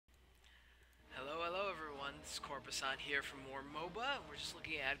It's Corpusant here for more MOBA. We're just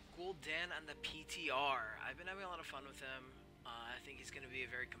looking at Gul'dan on the PTR. I've been having a lot of fun with him. I think he's going to be a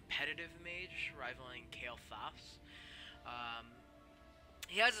very competitive mage, rivaling Kale Thoths.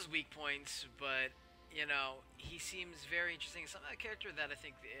 He has his weak points, but, you know, he seems very interesting. Some of the character that I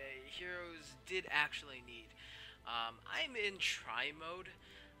think heroes did actually need. I'm in try mode.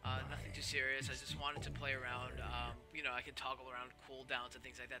 Nothing too serious. I just wanted to play around. You know, I can toggle around cooldowns and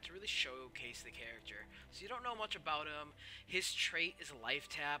things like that to really showcase the character. So you don't know much about him. His trait is life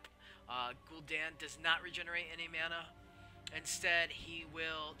tap. Gul'dan does not regenerate any mana. Instead, he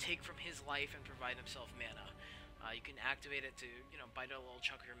will take from his life and provide himself mana. You can activate it to, you know, bite a little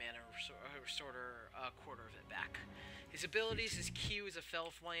chunk of your mana or restore a quarter of it back. His abilities, his Q is a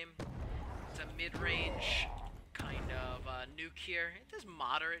Fell Flame. It's a mid-range kind of nuke here. It does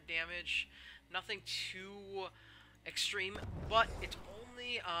moderate damage, nothing too extreme, but it's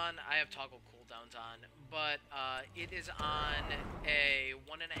only on, I have toggle cooldowns on, but it is on a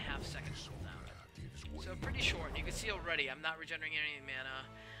 1.5 second cooldown. So pretty short, and you can see already I'm not regenerating any mana.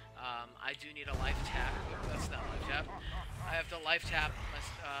 I do need a life tap. That's not life tap. I have to life tap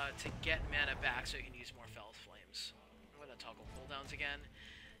to get mana back so you can use more Fell Flames. I'm going to toggle cooldowns again.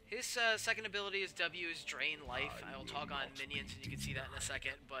 His second ability is W is Drain Life. I will tog on minions, and you can see that in a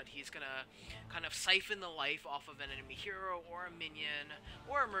second, but he's going to kind of siphon the life off of an enemy hero or a minion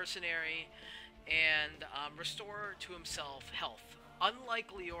or a mercenary and restore to himself health.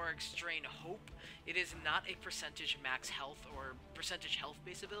 Unlike Leoric's Drain Hope, it is not a percentage max health or percentage health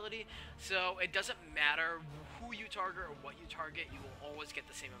based ability, so it doesn't matter who you target or what you target, you will always get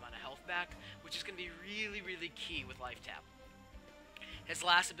the same amount of health back, which is going to be really, really key with life tap. His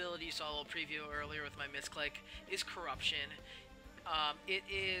last ability, you saw a little preview earlier with my misclick, is Corruption. It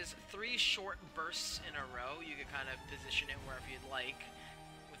is 3 short bursts in a row. You can kind of position it wherever you'd like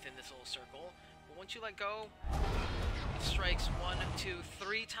within this little circle. But once you let go, it strikes 1, 2,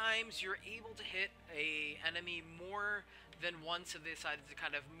 3 times. You're able to hit a enemy more than once if they decided to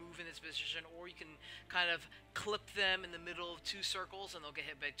kind of move in this position, or you can kind of clip them in the middle of 2 circles and they'll get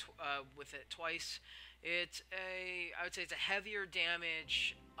hit by with it twice. It's I would say it's a heavier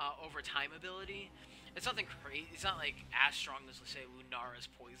damage over time ability. It's nothing crazy. It's not like as strong as, let's say, Lunara's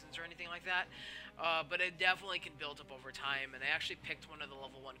poisons or anything like that. But it definitely can build up over time. And I actually picked one of the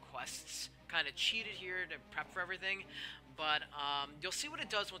level 1 quests. Kind of cheated here to prep for everything. But you'll see what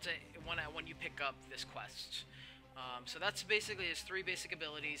it does when you pick up this quest. So that's basically his 3 basic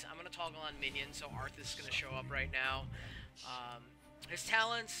abilities. I'm going to toggle on minions, so Arthas is going to show up right now. His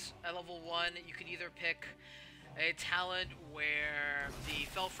talents at level 1, you can either pick a talent where the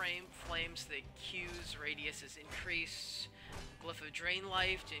Fell Flames, the Q's radius is increased, Glyph of Drain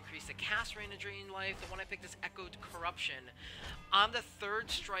Life to increase the cast range of Drain Life. The one I picked is Echoed Corruption. On the 3rd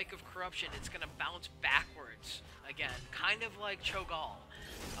strike of Corruption, it's going to bounce backwards again, kind of like Cho'Gall.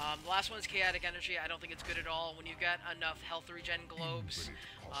 The last one is Chaotic Energy. I don't think it's good at all. When you get enough health regen globes,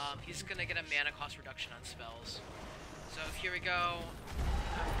 he's going to get a mana cost reduction on spells. So here we go.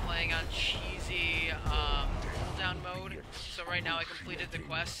 I'm playing on cheesy cooldown mode. So right now I completed the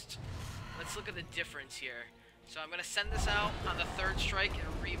quest. Let's look at the difference here. So I'm gonna send this out on the 3rd strike and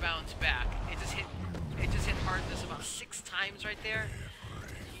it rebounds back. It just hit hardness about 6 times right there.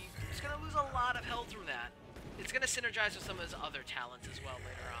 He's gonna lose a lot of health from that. It's gonna synergize with some of his other talents as well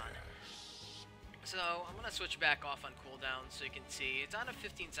later on. So I'm gonna switch back off on cooldown so you can see it's on a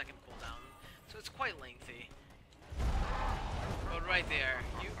 15-second cooldown, so it's quite lengthy. But right there,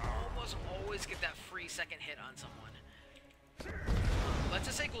 you almost always get that free second hit on someone. Let's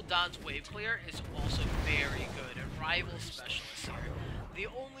just say Gul'dan's Wave Clear is also very good, a rival specialist here. The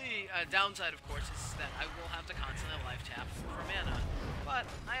only downside, of course, is that I will have to constantly life tap for mana. But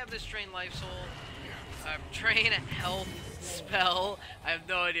I have this Drain Life Soul, Drain Health spell. I have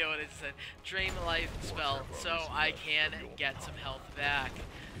no idea what it said. Drain Life spell, so I can get some health back.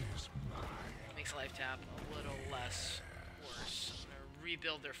 Makes life tap a little less worse. I'm gonna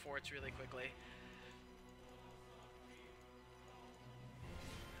rebuild their forts really quickly.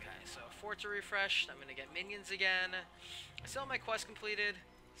 Okay, so forts are refreshed. I'm gonna get minions again. I still have my quest completed,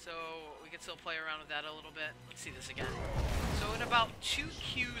 so we can still play around with that a little bit. Let's see this again. So in about 2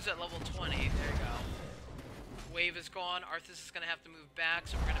 Qs at level 20, there you go. Wave is gone. Arthas is gonna have to move back,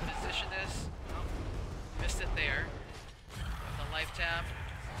 so we're gonna position this. Oh, missed it there. With the life tap.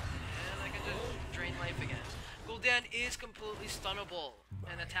 And I can just drain life again. Gul'dan is completely stunnable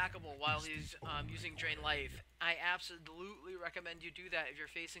and attackable while he's using Drain Life. I absolutely recommend you do that if you're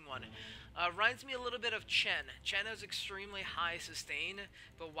facing one. Reminds me a little bit of Chen. Chen has extremely high sustain,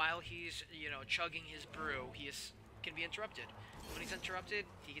 but while he's, you know, chugging his brew, can be interrupted. When he's interrupted,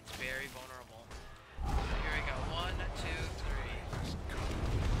 he gets very vulnerable. So here we go. 1, 2, 3.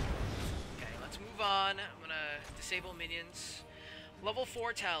 Okay, let's move on. I'm gonna disable minions. Level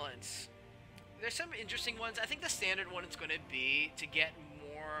 4 talents. There's some interesting ones. I think the standard one is going to be to get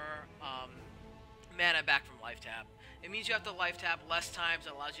more mana back from life tap. It means you have to life tap less times.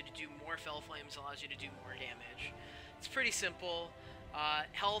 It allows you to do more Fell Flames. It allows you to do more damage. It's pretty simple.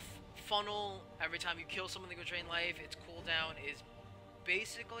 Health funnel. Every time you kill someone that go drain life, its cooldown is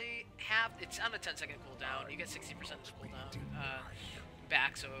basically half. It's on a 10-second cooldown. You get 60% of the cooldown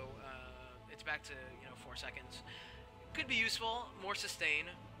back, so it's back to 4 seconds. Could be useful. More sustain.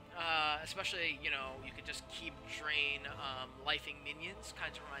 Especially, you could just keep drain lifing minions.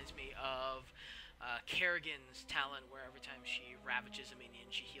 Kind of reminds me of Kerrigan's talent, where every time she ravages a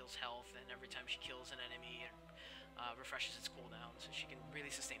minion, she heals health, and every time she kills an enemy, it refreshes its cooldown, so she can really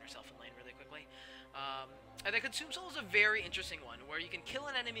sustain herself in lane really quickly. And the Consume Soul is a very interesting one, where you can kill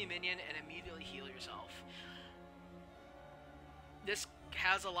an enemy minion and immediately heal yourself. This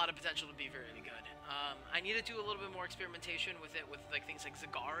has a lot of potential to be really good. I need to do a little bit more experimentation with it, with like things like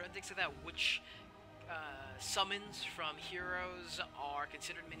Zagara and things like that, which summons from heroes are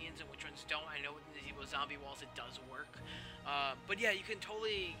considered minions and which ones don't. I know with the zombie walls it does work. But yeah, you can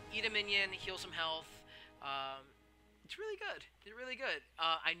totally eat a minion, heal some health. It's really good. It's really good.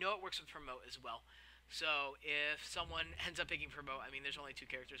 I know it works with promote as well. So if someone ends up picking promote, I mean, there's only 2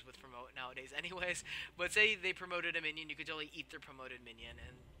 characters with promote nowadays anyways, but say they promoted a minion, you could totally eat their promoted minion,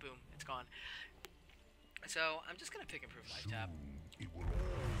 and boom, it's gone. So I'm just going to pick Improve Life Tap. So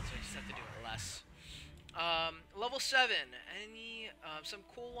I just have to do it less. Level 7, some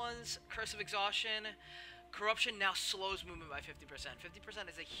cool ones. Curse of Exhaustion. Corruption now slows movement by 50%. 50%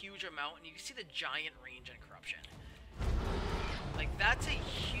 is a huge amount, and you can see the giant range in Corruption. Like, that's a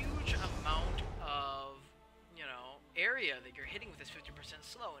huge amount of, area that you're hitting with this 50%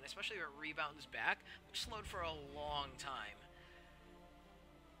 slow, and especially if it rebounds back, which slowed for a long time.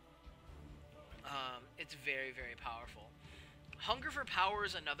 It's very, very powerful. Hunger for Power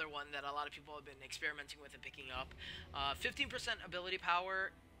is another one that a lot of people have been experimenting with and picking up. 15% ability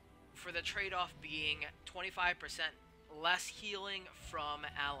power, for the trade-off being 25% less healing from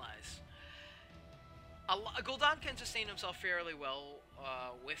allies. Gul'dan can sustain himself fairly well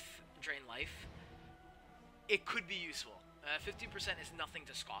with Drain Life. It could be useful. 50% is nothing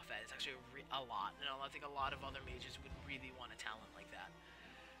to scoff at. It's actually a lot. And I think a lot of other mages would really want a talent like that.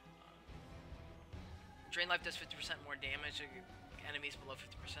 Drain Life does 50% more damage to enemies below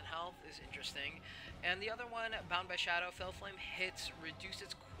 50% health is interesting. And the other one, Bound by Shadow, Fell Flame hits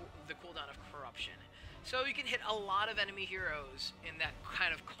reduces the cooldown of Corruption. So you can hit a lot of enemy heroes in that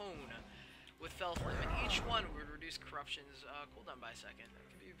kind of cone with Fell Flame, and each one would reduce Corruption's cooldown by a second. That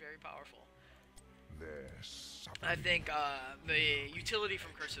could be very powerful. I think the utility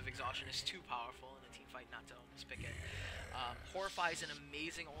from Curse of Exhaustion is too powerful in a team fight not to almost pick it. Horrify is an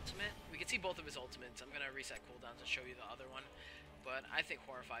amazing ultimate. We can see both of his ultimates. I'm going to reset cooldowns and show you the other one. But I think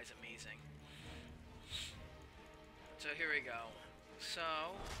Horrify is amazing. So here we go. So,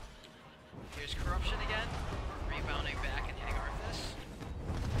 here's Corruption again. Rebounding back and hitting Arthas.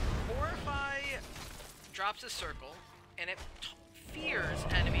 Horrify drops a circle, and it fears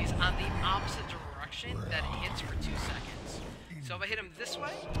enemies on the opposite direction that it hits for 2 seconds. So if I hit him this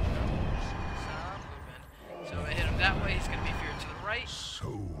way, stop moving. So if I hit him that way, he's going to be feared to the right. If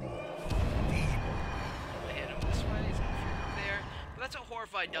I hit him this way, he's going to be feared up there. But that's what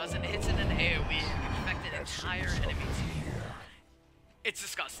Horrify does, and it hits in an AoE and can affect an entire enemy team. It's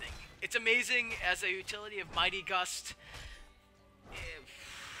disgusting. It's amazing as a utility of Mighty Gust.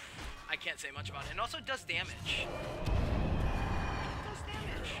 I can't say much about it. And also it does damage. I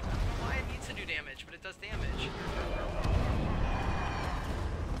don't know why it needs to do damage, but it does damage.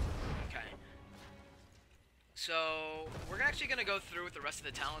 Okay. So, we're actually going to go through with the rest of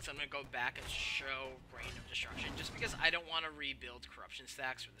the talents. I'm going to go back and show Reign of Destruction, just because I don't want to rebuild Corruption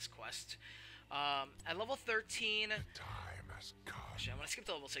stacks for this quest. At level 13... Actually, I'm going to skip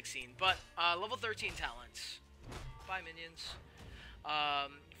to level 16, but level 13 talents. Bye, minions.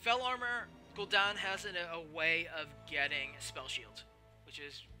 Fell Armor, Gul'dan has a way of getting Spell Shield, which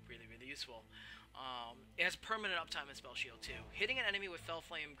is really, really useful. It has permanent uptime in Spell Shield too. Hitting an enemy with Fell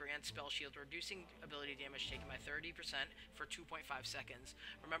Flame grants Spell Shield, reducing ability damage taken by 30% for 2.5 seconds.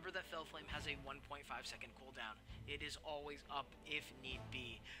 Remember that Fell Flame has a 1.5 second cooldown. It is always up if need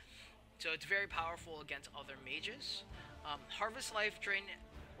be. So it's very powerful against other mages. Harvest Life, Drain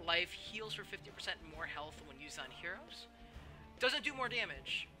Life heals for 50% more health when used on heroes. Doesn't do more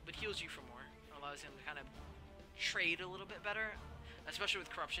damage, but heals you for more. Allows him to kind of trade a little bit better. Especially with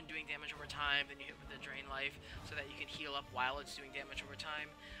Corruption doing damage over time, then you hit with the Drain Life so that you can heal up while it's doing damage over time.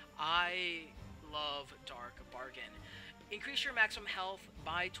 I love Dark Bargain. Increase your maximum health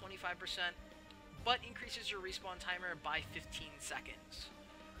by 25%, but increases your respawn timer by 15 seconds.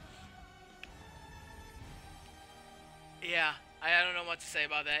 Yeah, I don't know what to say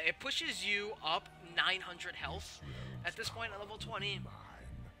about that. It pushes you up 900 health at this point at level 20.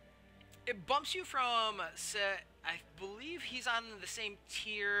 It bumps you from, I believe he's on the same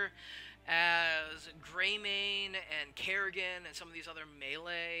tier as Greymane and Kerrigan and some of these other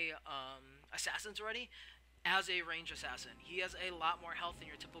melee assassins already, as a range assassin. He has a lot more health than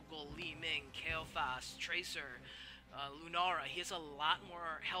your typical Li Ming, Kael'thas, Tracer, Lunara. He has a lot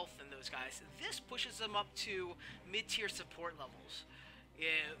more health than those guys. This pushes them up to mid-tier support levels.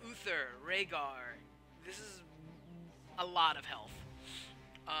 Uther, Rhaegar, this is a lot of health.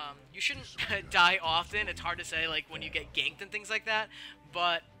 You shouldn't die often. It's hard to say, like, when you get ganked and things like that,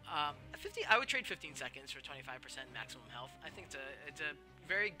 but I would trade 15 seconds for 25% maximum health. I think it's a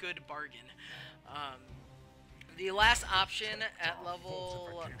very good bargain. The last option at level...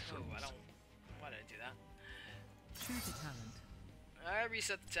 Oh, why did I do that? Choose a talent. I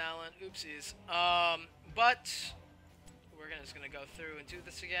reset the talent. Oopsies. But we're just gonna go through and do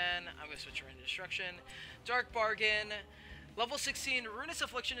this again. I'm gonna switch around to Destruction. Dark Bargain. Level 16, Ruinous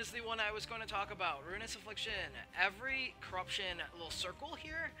Affliction is the one I was going to talk about. Ruinous Affliction. Every corruption little circle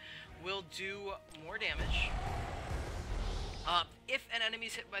here will do more damage. If an enemy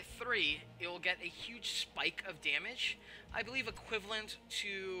is hit by 3, it will get a huge spike of damage. I believe equivalent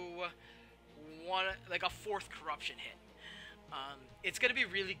to like a 4th corruption hit. It's going to be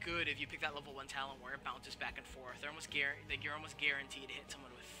really good if you pick that level 1 talent where it bounces back and forth. You're almost guaranteed to hit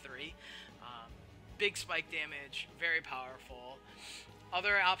someone with 3. Big spike damage, very powerful.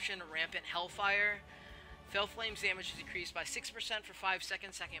 Other option, Rampant Hellfire. Fell Flame's damage is decreased by 6% for 5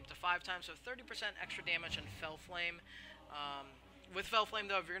 seconds, stacking up to 5 times, so 30% extra damage on Fell Flame. With Fell Flame,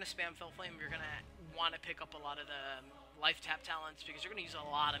 though, if you're going to spam Fell Flame, you're going to want to pick up a lot of the life tap talents because you're going to use a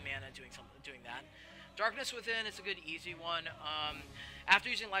lot of mana doing that. Darkness Within is a good, easy one. After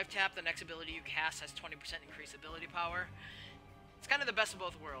using life tap, the next ability you cast has 20% increased ability power. It's kind of the best of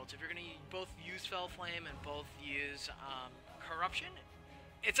both worlds. If you're going to both use Fell Flame and both use Corruption,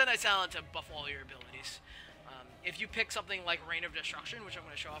 it's a nice talent to buff all your abilities. If you pick something like Reign of Destruction, which I'm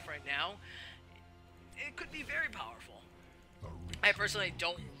going to show off right now, it could be very powerful. I personally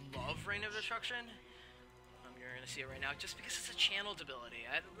don't love Reign of Destruction. You're going to see it right now, just because it's a channeled ability.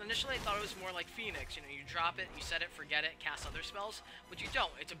 Initially, I thought it was more like Phoenix. You know, you drop it, you set it, forget it, cast other spells, but you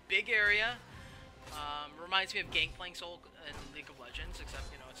don't. It's a big area. Reminds me of Gangplank Soul in League of Legends,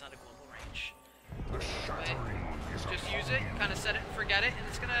 except, you know, it's not a global range. But just use it, kind of set it and forget it, and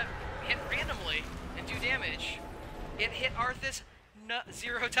it's going to hit randomly and do damage. It hit Arthas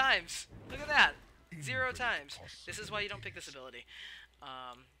 0 times. Look at that. 0 times. This is why you don't pick this ability.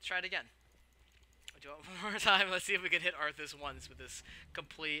 Let's try it again. Do it one more time. Let's see if we can hit Arthas once with this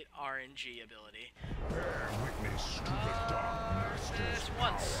complete RNG ability. Arthas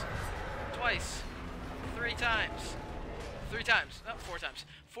once. Twice. 3 times. 3 times. No, 4 times.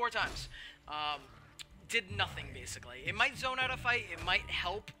 4 times. Did nothing, basically. It might zone out a fight. It might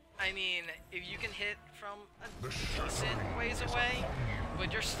help. I mean, if you can hit from a decent ways away,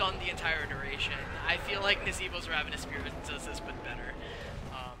 but you're stunned the entire duration. I feel like Nazeebo's Ravenous Spirit does this, but better.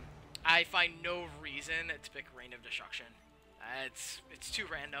 I find no reason to pick Reign of Destruction. It's too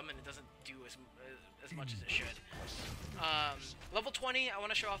random, and it doesn't do as much as it should. Level 20, I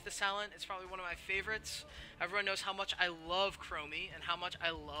want to show off this talent. It's probably one of my favorites. Everyone knows how much I love Chromie and how much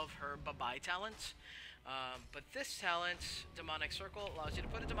I love her Bye-Bye talent. But this talent, Demonic Circle, allows you to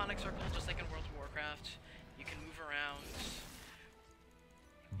put a Demonic Circle just like in World of Warcraft. You can move around.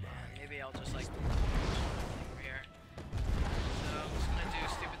 Maybe I'll just like over here. So I'm just gonna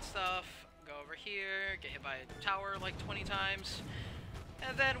do stupid stuff. Go over here, get hit by a tower like 20 times.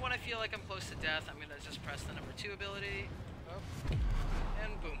 And then when I feel like I'm close to death, I'm gonna just press the number 2 ability. Oh,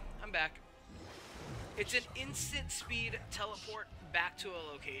 and boom, I'm back. It's an instant speed teleport back to a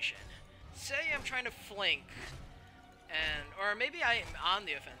location. Say I'm trying to flank, or maybe I am on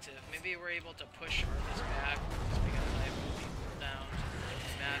the offensive. Maybe we're able to push Arthas back just because I have people down. It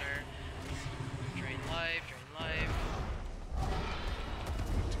doesn't matter. Drain life, drain life.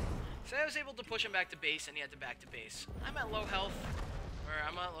 Say I was able to push him back to base, and he had to back to base. I'm at low health, or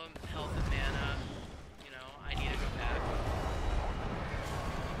I'm at low health and mana. You know, I need to go back.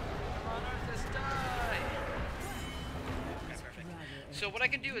 Come on, Arthas, die! So what I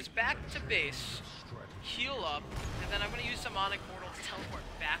can do is back to base, heal up, and then I'm going to use Demonic Portal to teleport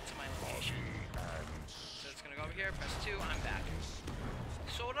back to my location. So it's going to go over here, press 2, I'm back.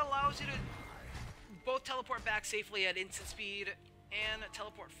 So it allows you to both teleport back safely at instant speed and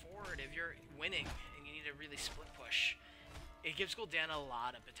teleport forward if you're winning and you need a really split push. It gives Gul'dan a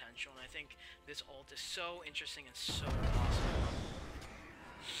lot of potential, and I think this ult is so interesting and so awesome.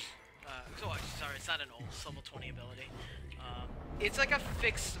 Sorry, it's not an ult, it's level 20 ability. It's like a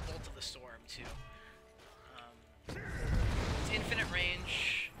fixed Bolt of the Storm, too. It's infinite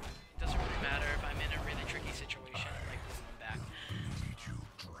range. Doesn't really matter if I'm in a really tricky situation. I like moving them back.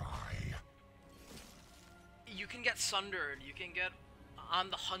 You can get sundered. You can get on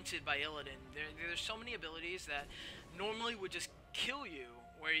the hunted by Illidan. There's so many abilities that normally would just kill you,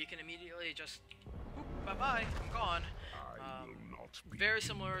 where you can immediately just, bye-bye, I'm gone. Very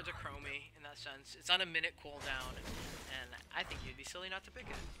similar to Chromie in that sense. It's on a minute cooldown, and I think you'd be silly not to pick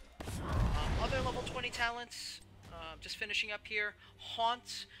it. Other level 20 talents, just finishing up here.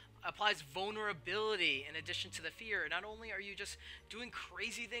 Haunt applies vulnerability in addition to the fear. Not only are you just doing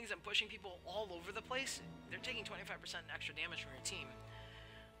crazy things and pushing people all over the place, they're taking 25% extra damage from your team.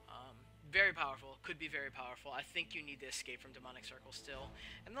 Very powerful, could be very powerful. I think you need to escape from Demonic Circle still.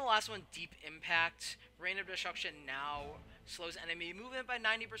 And the last one, Deep Impact. Rain of Destruction now slows enemy movement by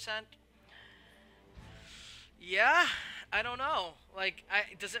 90%. Yeah, I don't know. Like,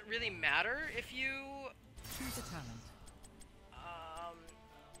 does it really matter if you... Choose a talent.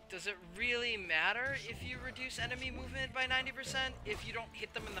 Does it really matter if you reduce enemy movement by 90% if you don't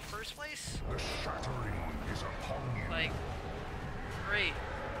hit them in the first place? The shattering is upon you. Like, great.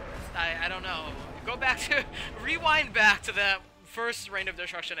 I don't know. Go back to... rewind back to that first Rain of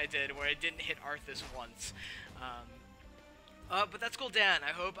Destruction I did where I didn't hit Arthas once. But that's Gul'dan.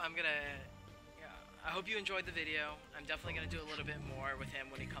 I hope I hope you enjoyed the video. I'm definitely going to do a little bit more with him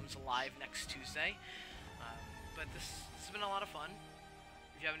when he comes live next Tuesday. But this has been a lot of fun.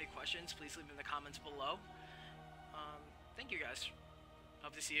 If you have any questions, please leave them in the comments below. Thank you guys.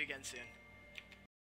 Hope to see you again soon.